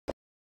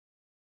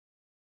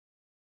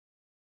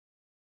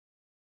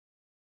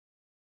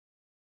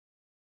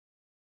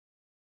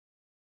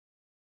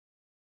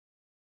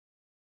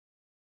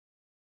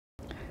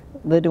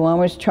The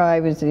Duwamish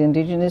tribe is the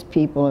indigenous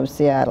people of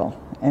Seattle,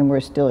 and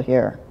we're still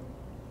here.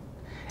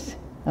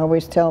 I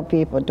always tell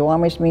people,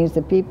 Duwamish means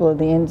the people of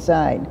the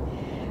inside,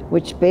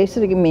 which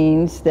basically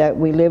means that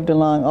we lived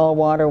along all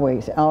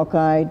waterways,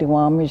 Alki,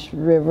 Duwamish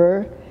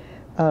River,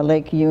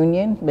 Lake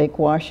Union, Lake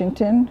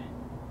Washington,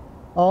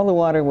 all the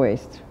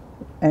waterways,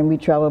 and we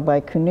traveled by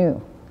canoe.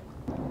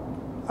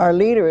 Our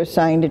leader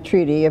signed a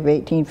treaty of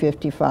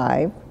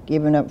 1855,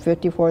 giving up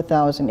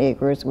 54,000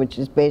 acres, which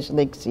is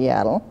basically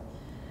Seattle.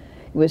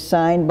 It was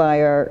signed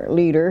by our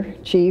leader,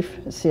 Chief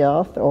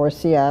South, or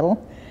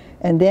Seattle,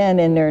 and then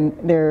in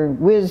their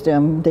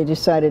wisdom, they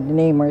decided to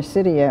name our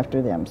city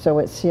after them. So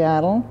it's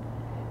Seattle,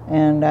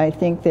 and I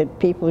think that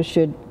people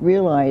should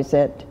realize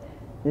that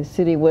the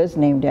city was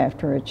named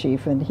after a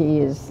chief, and he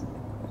is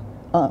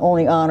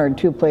only honored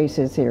two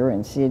places here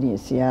in the city of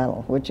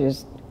Seattle, which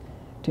is,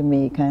 to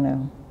me, kind of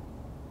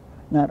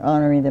not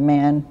honoring the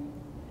man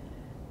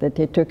that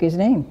they took his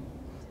name.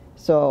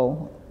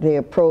 So they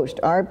approached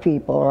our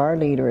people, our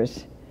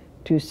leaders,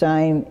 to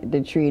sign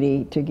the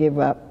treaty to give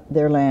up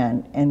their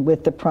land, and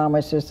with the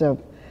promises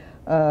of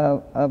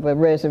a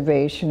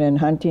reservation and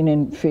hunting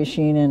and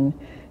fishing and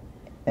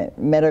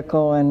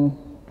medical and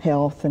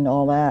health and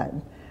all that,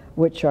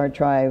 which our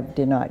tribe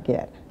did not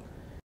get.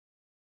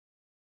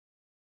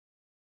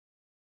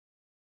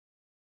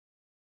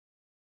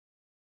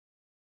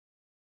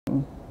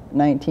 In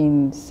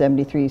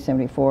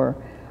 1973-74,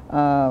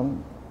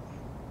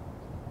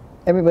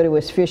 everybody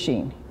was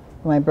fishing.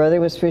 My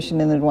brother was fishing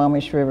in the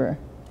Duwamish River,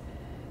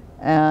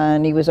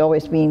 and he was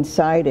always being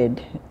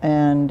cited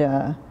and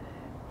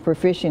for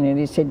fishing, and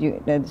he said,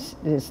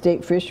 the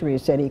state fishery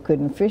said he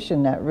couldn't fish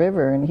in that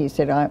river, and he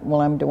said,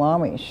 well, I'm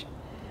Duwamish.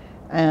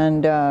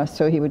 And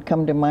so he would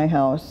come to my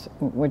house,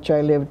 which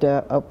I lived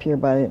up here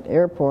by the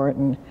airport,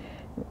 and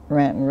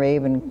rant and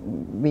rave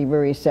and be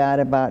very sad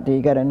about that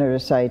he got another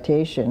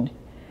citation.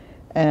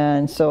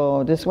 And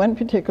so this one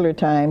particular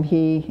time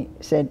he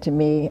said to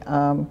me,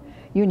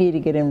 you need to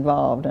get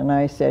involved. And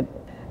I said,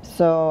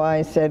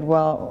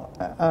 well,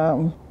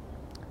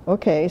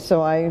 okay.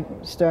 So I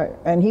start,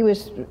 and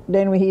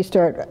then he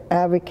started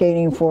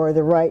advocating for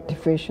the right to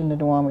fish in the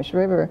Duwamish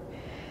River.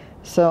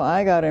 So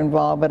I got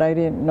involved, but I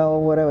didn't know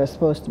what I was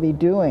supposed to be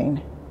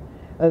doing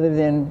other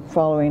than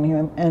following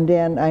him. And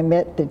then I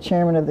met the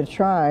chairman of the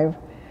tribe,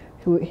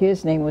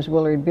 his name was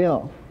Willard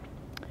Bill.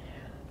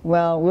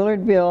 Well,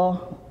 Willard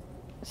Bill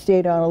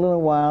stayed on a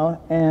little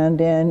while, and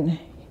then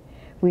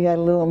we had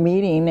a little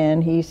meeting,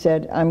 and he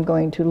said, I'm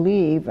going to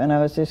leave, and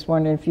I was just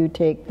wondering if you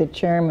take the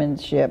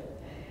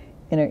chairmanship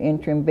in an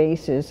interim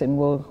basis, and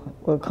we'll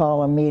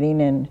call a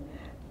meeting.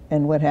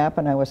 And what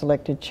happened, I was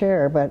elected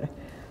chair, but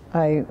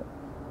I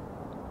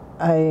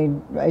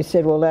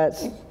said, well,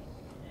 that's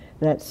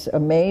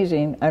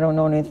amazing. I don't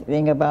know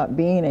anything about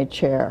being a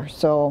chair.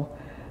 So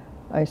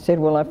I said,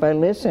 well, if I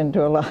listen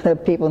to a lot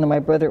of people, and my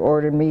brother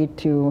ordered me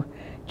to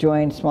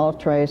join Small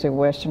Tribes of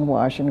Western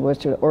Washington,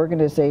 which was an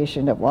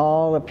organization of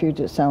all the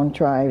Puget Sound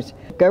tribes.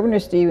 Governor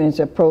Stevens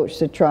approached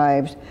the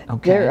tribes.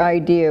 Okay. Their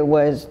idea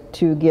was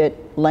to get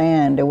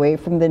land away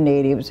from the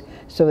natives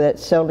so that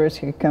settlers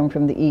could come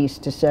from the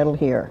east to settle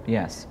here.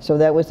 Yes. So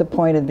that was the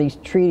point of these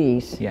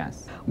treaties.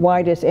 Yes.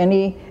 Why does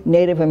any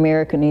Native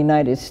American in the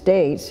United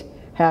States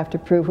have to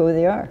prove who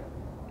they are?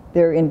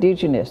 They're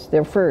indigenous,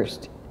 they're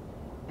first.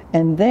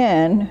 And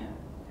then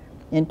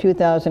in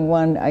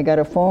 2001, I got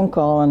a phone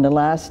call on the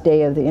last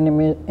day of the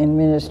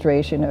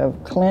administration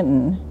of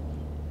Clinton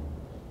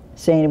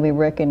saying we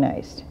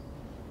recognized.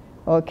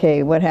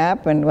 Okay, what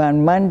happened?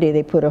 On Monday,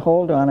 they put a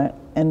hold on it,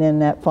 and then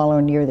that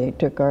following year, they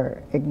took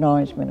our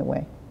acknowledgement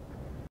away.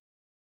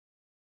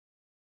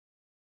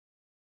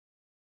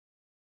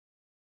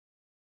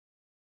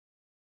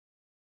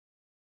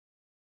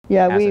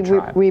 Yeah,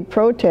 we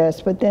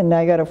protest, but then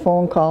I got a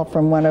phone call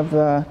from one of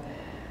the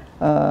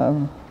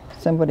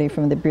somebody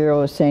from the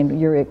Bureau saying,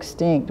 you're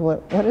extinct.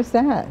 What is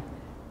that?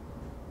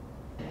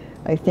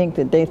 I think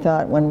that they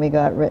thought when we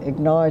got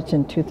acknowledged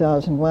in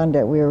 2001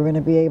 that we were going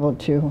to be able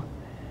to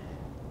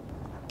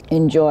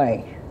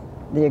enjoy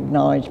the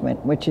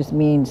acknowledgement, which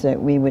means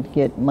that we would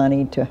get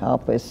money to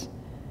help us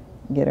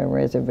get a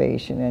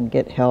reservation and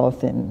get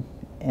health and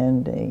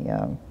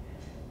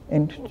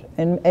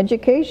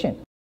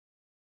education.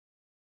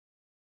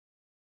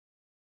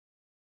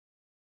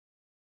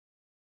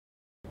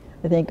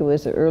 I think it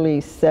was the early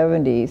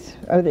 70s,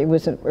 or it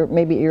was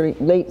maybe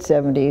late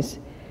 70s,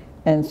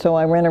 and so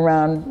I went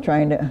around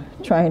trying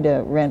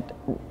to rent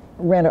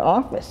an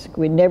office.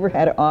 We never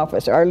had an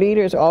office. Our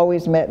leaders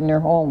always met in their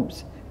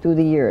homes through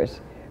the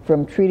years,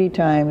 from treaty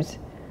times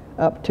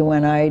up to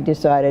when I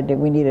decided that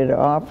we needed an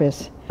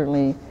office.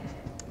 Certainly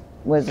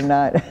was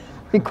not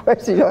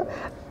requested,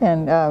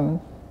 and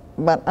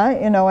but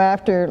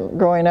after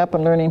growing up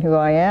and learning who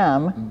I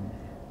am.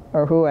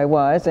 Or who I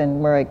was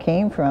and where I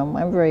came from,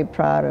 I'm very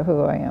proud of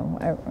who I am.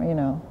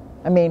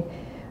 I mean,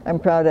 I'm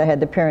proud I had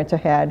the parents I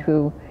had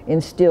who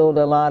instilled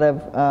a lot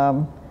of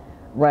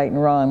right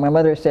and wrong. My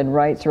mother said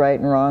right's right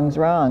and wrong's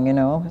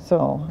wrong,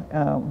 so,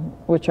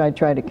 which I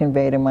try to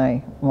convey to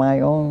my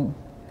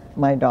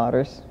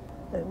daughters.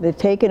 the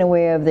taking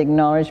away of the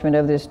acknowledgement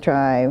of this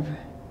tribe,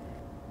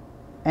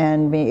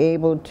 and be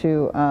able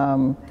to,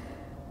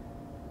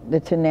 the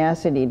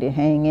tenacity to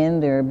hang in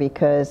there,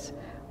 because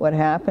what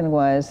happened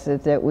was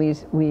that we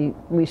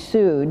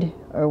sued,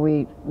 or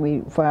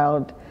we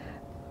filed,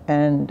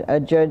 and a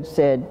judge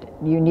said,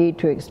 you need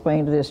to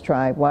explain to this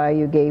tribe why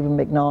you gave them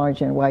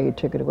acknowledgement and why you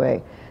took it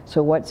away.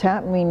 So what's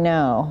happening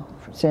now,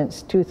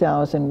 since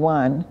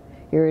 2001,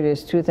 here it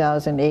is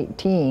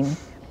 2018,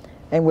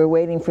 and we're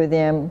waiting for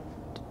them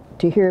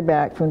to hear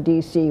back from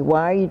DC.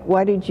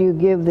 Why did you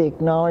give the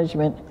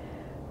acknowledgement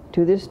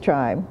to this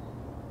tribe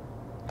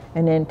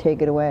and then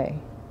take it away?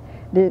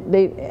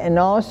 And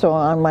also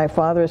on my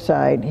father's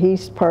side,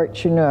 he's part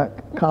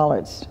Chinook,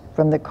 Colots,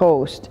 from the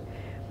coast,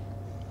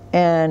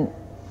 and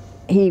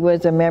he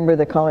was a member of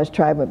the Colots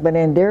tribe, but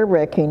then they're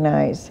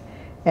recognized,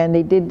 and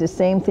they did the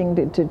same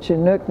thing to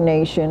Chinook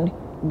Nation,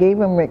 gave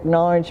them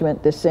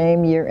acknowledgement the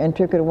same year and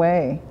took it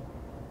away.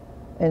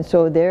 And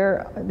so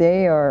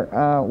they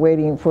are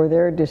waiting for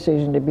their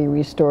decision to be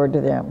restored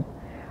to them.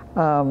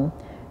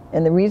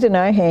 And the reason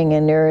I hang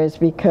in there is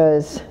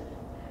because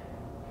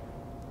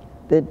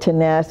the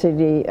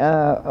tenacity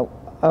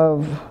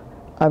of,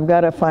 I've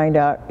got to find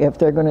out if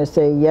they're going to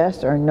say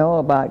yes or no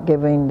about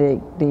giving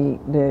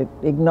the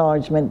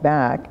acknowledgement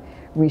back,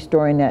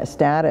 restoring that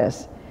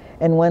status.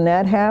 And when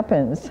that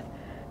happens,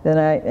 then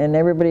and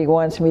everybody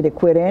wants me to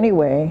quit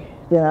anyway,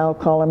 then I'll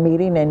call a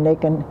meeting and they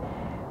can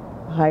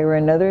hire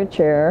another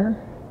chair,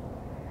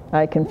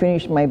 I can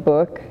finish my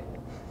book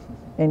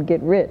and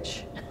get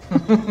rich.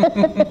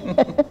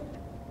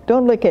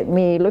 Don't look at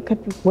me, look at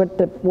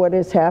what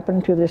has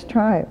happened to this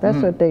tribe. That's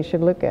what they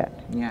should look at.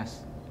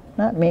 Yes.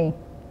 Not me.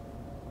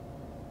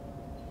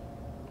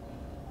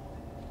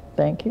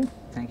 Thank you.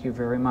 Thank you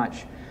very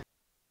much.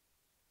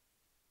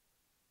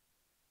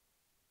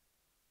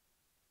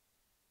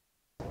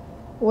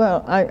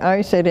 Well,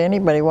 I say to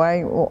anybody,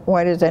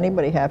 why does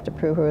anybody have to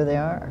prove who they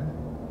are?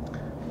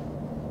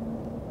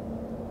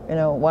 You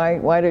know,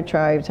 why do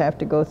tribes have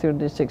to go through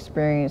this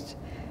experience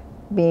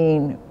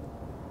being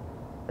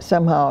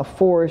somehow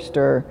forced,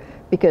 or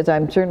because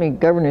I'm certainly,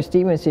 Governor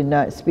Stevens did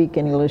not speak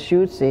any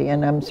Lushootseed,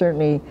 and I'm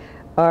certainly,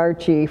 our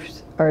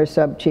chiefs, our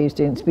sub-chiefs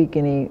didn't speak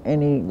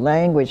any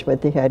language,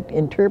 but they had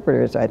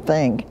interpreters, I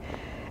think,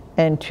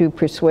 and to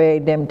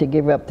persuade them to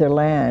give up their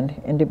land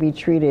and to be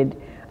treated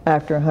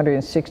after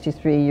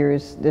 163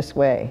 years this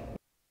way.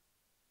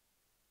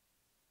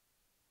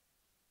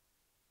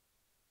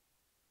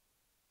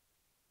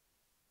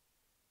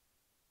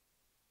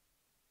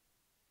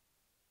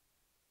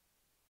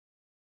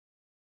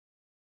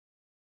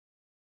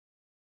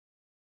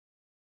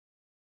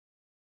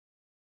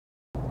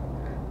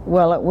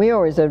 Well, we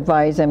always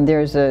advise them.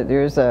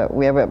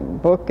 We have a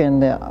book in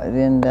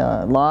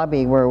the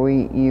lobby where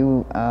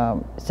you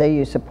say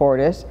you support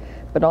us,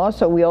 but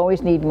also we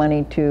always need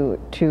money to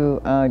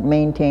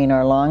maintain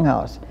our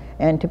longhouse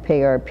and to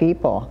pay our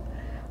people.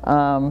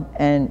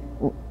 And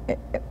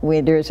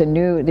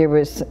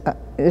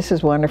this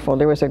is wonderful.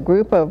 There was a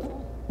group of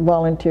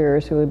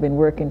volunteers who had been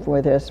working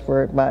with us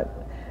for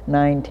about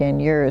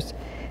 9-10 years,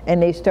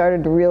 and they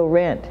started real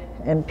rent,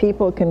 and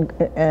people can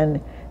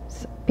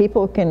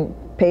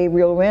pay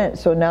real rent.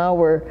 So now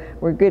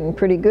we're getting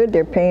pretty good.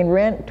 They're paying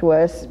rent to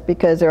us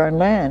because they're on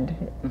land,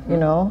 you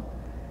know.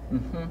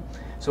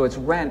 So it's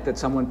rent that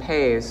someone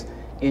pays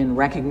in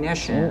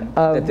recognition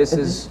that this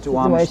is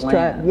Duwamish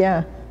land.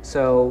 Yeah.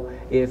 So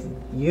if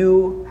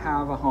you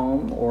have a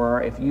home,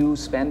 or if you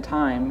spend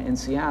time in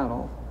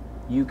Seattle,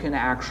 you can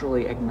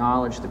actually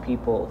acknowledge the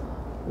people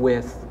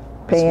with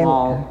a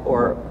small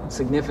or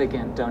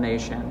significant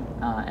donation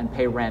and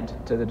pay rent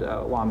to the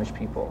Duwamish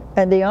people.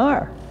 And they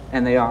are.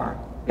 And they are.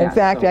 In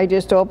fact, I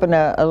just opened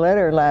a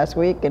letter last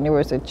week, and there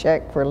was a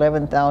check for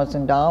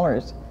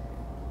 $11,000.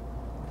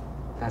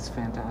 That's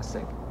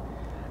fantastic.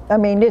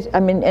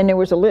 And there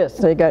was a list.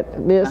 They got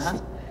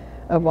lists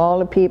of all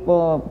the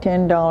people,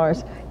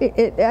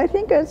 $10. I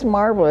think that's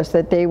marvelous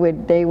that they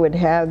would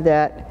have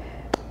that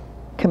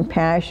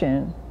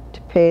compassion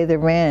to pay the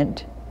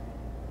rent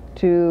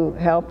to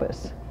help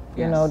us.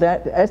 Yes. You know,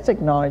 that's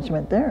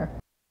acknowledgement there.